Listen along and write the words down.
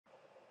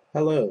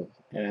Hello,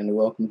 and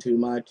welcome to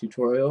my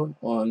tutorial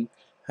on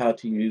how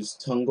to use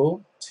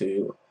Tunngle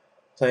to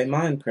play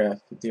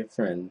Minecraft with your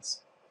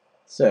friends.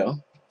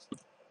 So,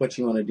 what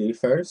you want to do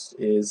first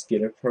is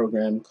get a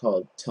program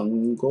called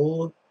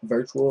Tunngle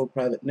Virtual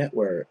Private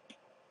Network.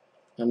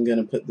 I'm going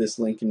to put this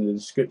link in the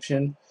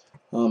description.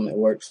 It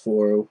works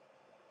for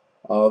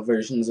all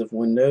versions of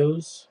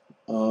Windows.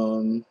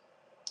 Once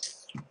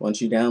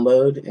you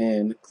download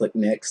and click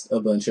next a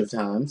bunch of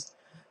times,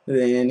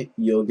 then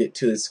you'll get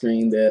to a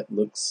screen that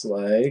looks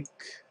like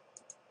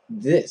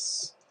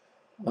this.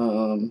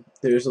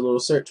 There's a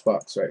little search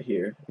box right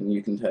here, and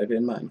you can type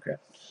in Minecraft.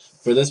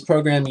 For this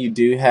program, you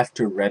do have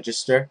to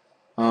register.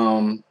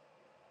 You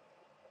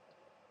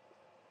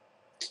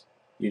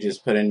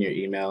just put in your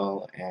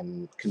email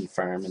and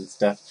confirm and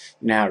stuff.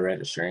 You know how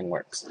registering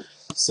works.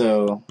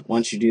 So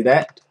once you do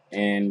that,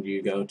 and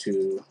you go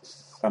to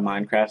a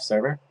Minecraft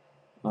server,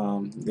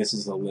 this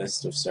is a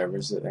list of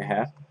servers that they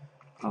have.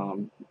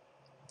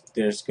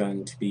 There's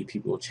going to be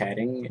people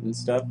chatting and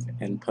stuff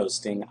and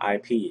posting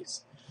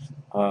IPs.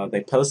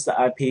 They post the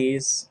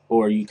IPs,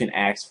 or you can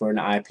ask for an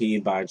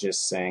IP by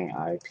just saying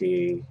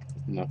IP,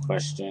 no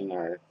question,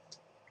 or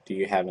do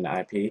you have an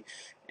IP?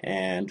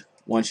 And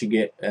once you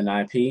get an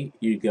IP,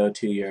 you go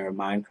to your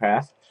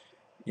Minecraft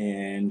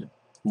and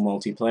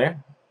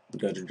multiplayer,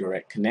 go to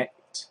direct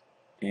connect,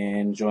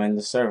 and join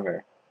the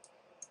server.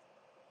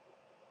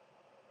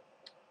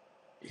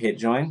 Hit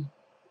join,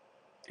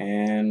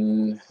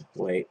 and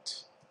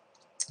wait,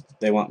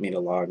 they want me to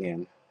log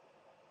in.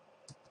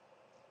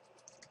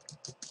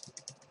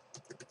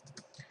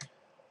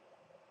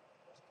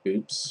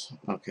 Oops.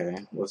 Okay,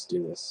 let's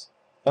do this.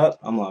 Oh,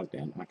 I'm logged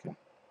in. Okay.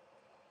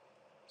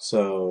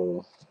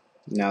 So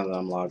now that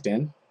I'm logged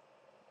in,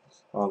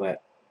 all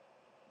that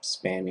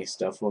spammy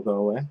stuff will go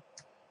away,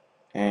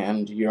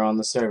 and you're on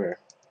the server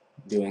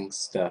doing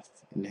stuff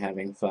and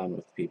having fun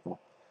with people.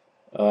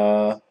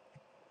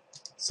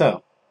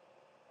 So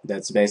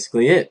that's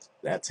basically it.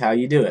 That's how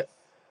you do it.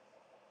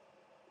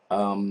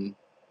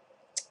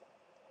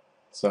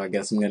 So I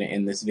guess I'm going to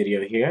end this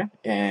video here,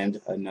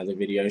 and another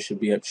video should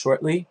be up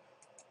shortly,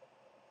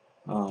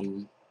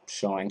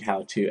 showing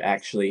how to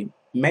actually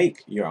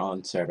make your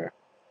own server.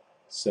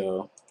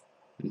 So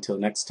until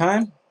next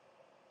time,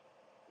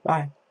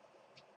 bye.